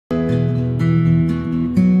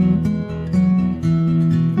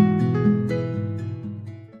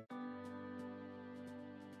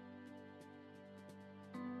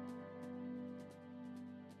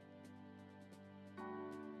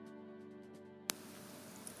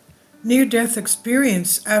Near-death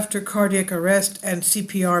experience after cardiac arrest and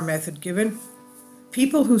CPR method given.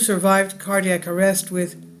 People who survived cardiac arrest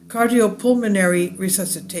with cardiopulmonary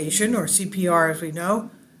resuscitation, or CPR as we know,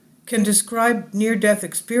 can describe near-death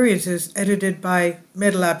experiences edited by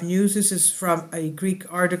Medlab News. This is from a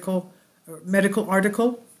Greek article, medical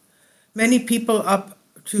article. Many people, up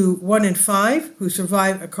to 1 in 5 who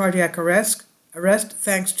survive a cardiac arrest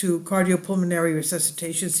thanks to cardiopulmonary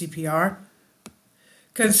resuscitation, CPR,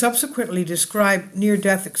 can subsequently describe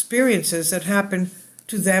near-death experiences that happened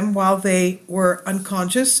to them while they were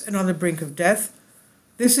unconscious and on the brink of death.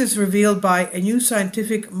 This is revealed by a new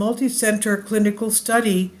scientific multi-center clinical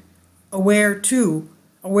study, AWARE-2,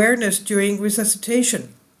 Awareness During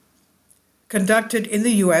Resuscitation, conducted in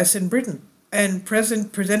the US and Britain, and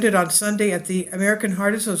presented on Sunday at the American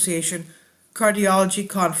Heart Association Cardiology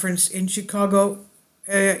Conference in Chicago,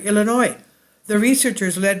 Illinois. The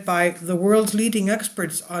researchers, led by the world's leading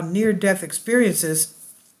experts on near-death experiences,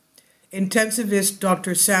 intensivist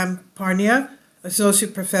Dr. Sam Parnia,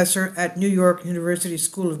 associate professor at New York University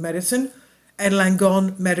School of Medicine and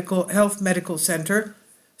Langone Health Medical Center,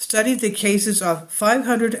 studied the cases of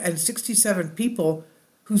 567 people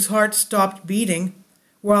whose hearts stopped beating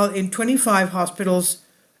while in 25 hospitals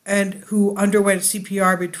and who underwent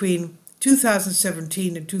CPR between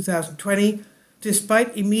 2017 and 2020.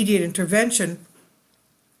 Despite immediate intervention,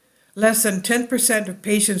 less than 10% of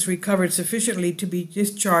patients recovered sufficiently to be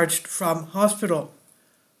discharged from hospital.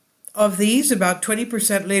 Of these, about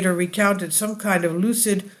 20% later recounted some kind of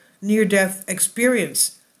lucid near-death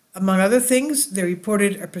experience. Among other things, they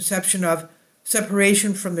reported a perception of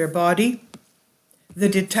separation from their body, the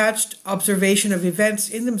detached observation of events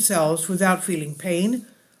in themselves without feeling pain,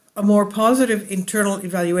 a more positive internal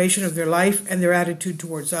evaluation of their life and their attitude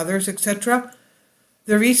towards others, etc.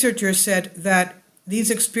 The researchers said that these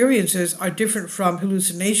experiences are different from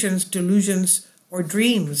hallucinations, delusions, or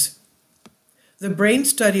dreams. The brain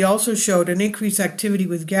study also showed an increased activity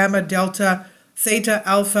with gamma, delta, theta,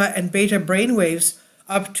 alpha, and beta brainwaves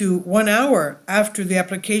up to 1 hour after the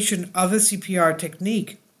application of the CPR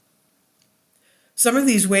technique. Some of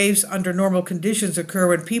these waves under normal conditions occur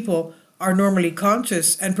when people are normally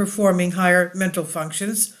conscious and performing higher mental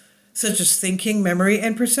functions, such as thinking, memory,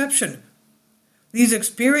 and perception. These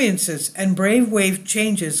experiences and brainwave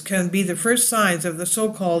changes can be the first signs of the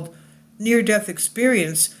so-called near-death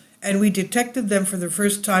experience, and we detected them for the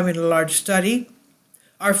first time in a large study.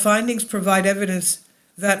 Our findings provide evidence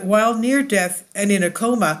that while near death and in a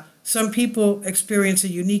coma, some people experience a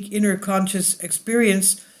unique inner conscious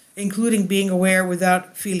experience, including being aware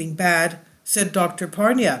without feeling bad, said Dr.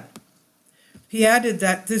 Parnia. He added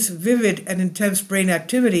that this vivid and intense brain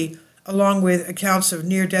activity, along with accounts of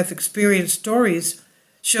near-death experience stories,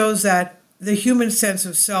 shows that the human sense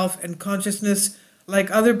of self and consciousness, like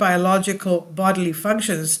other biological bodily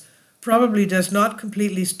functions, probably does not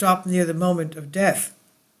completely stop near the moment of death.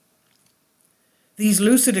 These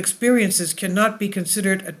lucid experiences cannot be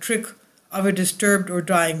considered a trick of a disturbed or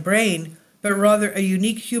dying brain, but rather a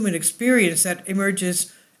unique human experience that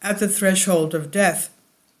emerges at the threshold of death.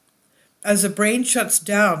 As the brain shuts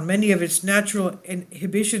down, many of its natural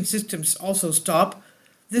inhibition systems also stop.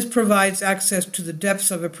 This provides access to the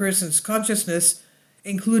depths of a person's consciousness,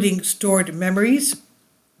 including stored memories,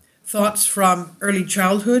 thoughts from early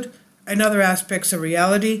childhood, and other aspects of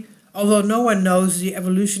reality. Although no one knows the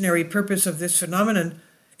evolutionary purpose of this phenomenon,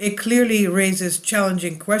 it clearly raises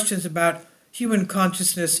challenging questions about human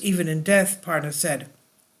consciousness even in death, Parna said.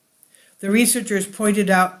 The researchers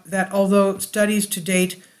pointed out that although studies to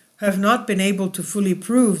date have not been able to fully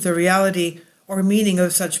prove the reality or meaning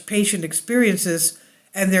of such patient experiences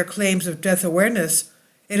and their claims of death awareness,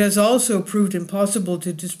 it has also proved impossible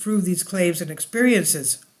to disprove these claims and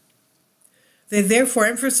experiences. They therefore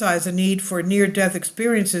emphasize the need for near-death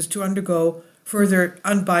experiences to undergo further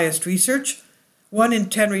unbiased research. 1 in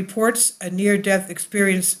 10 reports a near-death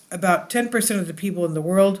experience. About 10% of the people in the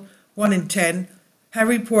world, 1 in 10, have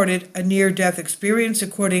reported a near-death experience,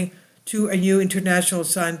 according to a new international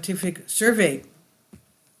scientific survey.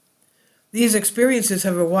 These experiences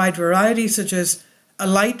have a wide variety, such as a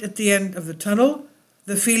light at the end of the tunnel,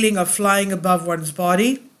 the feeling of flying above one's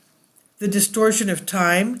body, the distortion of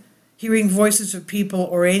time, hearing voices of people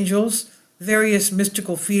or angels, various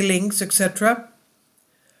mystical feelings, etc.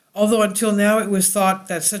 Although until now it was thought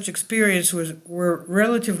that such experiences were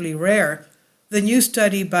relatively rare, the new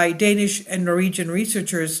study by Danish and Norwegian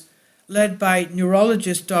researchers, led by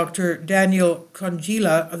neurologist Dr. Daniel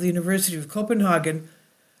Congela of the University of Copenhagen,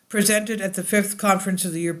 presented at the 5th Conference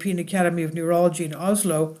of the European Academy of Neurology in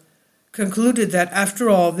Oslo, concluded that after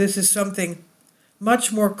all, this is something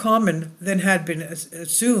much more common than had been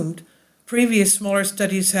assumed. Previous smaller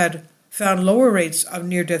studies had found lower rates of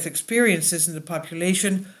near-death experiences in the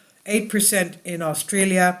population, 8% in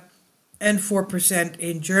Australia and 4%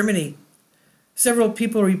 in Germany. Several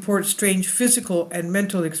people report strange physical and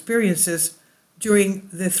mental experiences during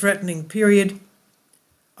the threatening period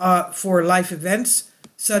for life events,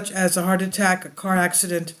 such as a heart attack, a car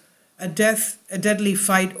accident, a death, a deadly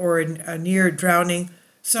fight, or a near drowning.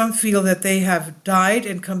 Some feel that they have died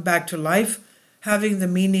and come back to life, having in the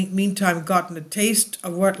meantime gotten a taste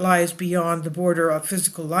of what lies beyond the border of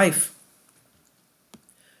physical life.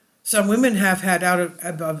 Some women have had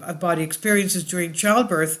out-of-body experiences during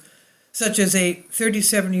childbirth, such as a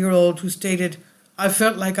 37-year-old who stated, "I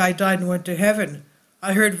felt like I died and went to heaven.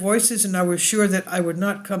 I heard voices and I was sure that I would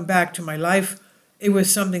not come back to my life. It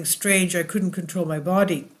was something strange. I couldn't control my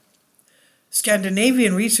body."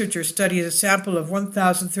 Scandinavian researchers studied a sample of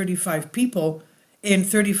 1,035 people in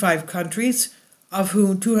 35 countries, of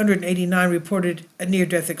whom 289 reported a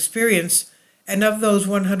near-death experience, and of those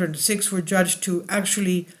 106 were judged to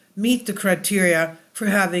actually meet the criteria for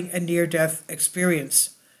having a near-death experience.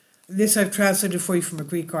 This I've translated for you from a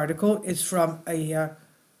Greek article. It's from a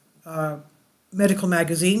medical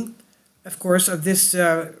magazine. Of course, of this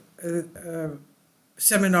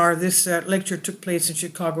seminar, this lecture took place in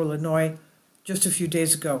Chicago, Illinois, just a few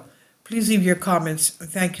days ago. Please leave your comments, and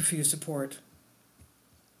thank you for your support.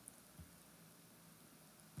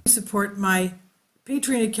 Support my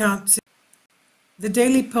Patreon account. The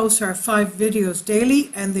daily posts are 5 videos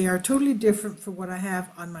daily, and they are totally different from what I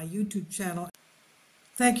have on my YouTube channel.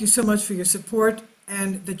 Thank you so much for your support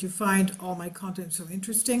and that you find all my content so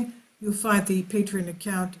interesting. You'll find the Patreon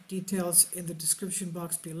account details in the description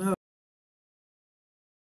box below.